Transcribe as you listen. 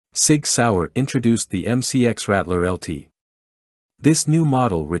SIG Sauer introduced the MCX Rattler LT. This new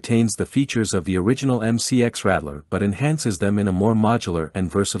model retains the features of the original MCX Rattler but enhances them in a more modular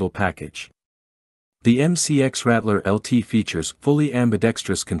and versatile package. The MCX Rattler LT features fully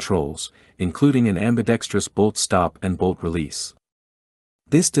ambidextrous controls, including an ambidextrous bolt stop and bolt release.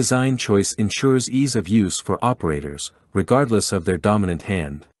 This design choice ensures ease of use for operators, regardless of their dominant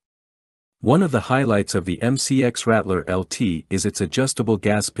hand. One of the highlights of the MCX Rattler LT is its adjustable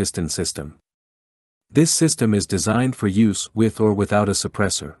gas piston system. This system is designed for use with or without a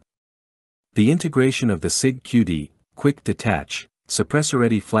suppressor. The integration of the SIG QD, Quick Detach,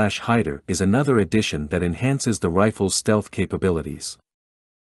 suppressor-ready flash hider is another addition that enhances the rifle's stealth capabilities.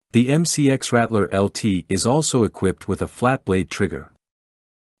 The MCX Rattler LT is also equipped with a flat blade trigger.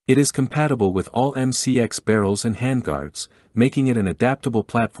 It is compatible with all MCX barrels and handguards, making it an adaptable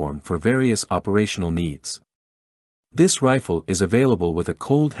platform for various operational needs. This rifle is available with a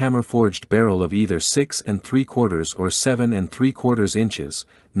cold hammer forged barrel of either 6 3/4 or 7 3/4 inches,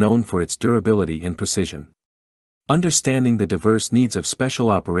 known for its durability and precision. Understanding the diverse needs of special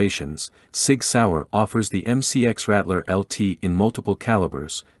operations, SIG Sauer offers the MCX Rattler LT in multiple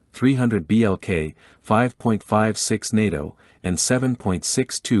calibers, 300 BLK, 5.56 NATO, and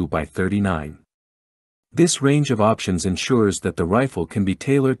 7.62 by 39. This range of options ensures that the rifle can be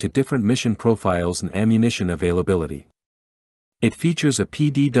tailored to different mission profiles and ammunition availability. It features a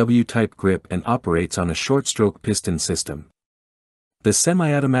PDW-type grip and operates on a short-stroke piston system. The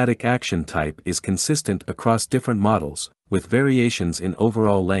semi-automatic action type is consistent across different models, with variations in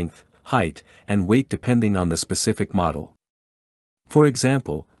overall length, height, and weight depending on the specific model. For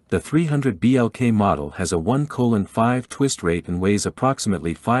example, the 300 BLK model has a 1:5 twist rate and weighs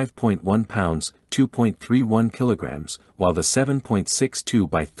approximately 5.1 pounds, 2.31 kilograms, while the 7.62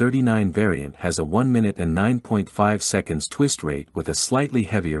 by 39 variant has a 1 minute and 9.5 seconds twist rate with a slightly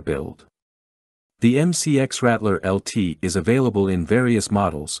heavier build. The MCX Rattler LT is available in various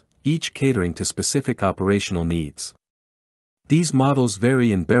models, each catering to specific operational needs. These models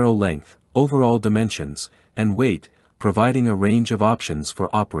vary in barrel length, overall dimensions, and weight, providing a range of options for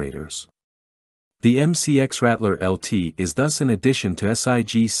operators. The MCX Rattler LT is thus an addition to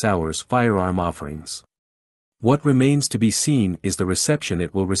SIG Sauer's firearm offerings. What remains to be seen is the reception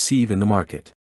it will receive in the market.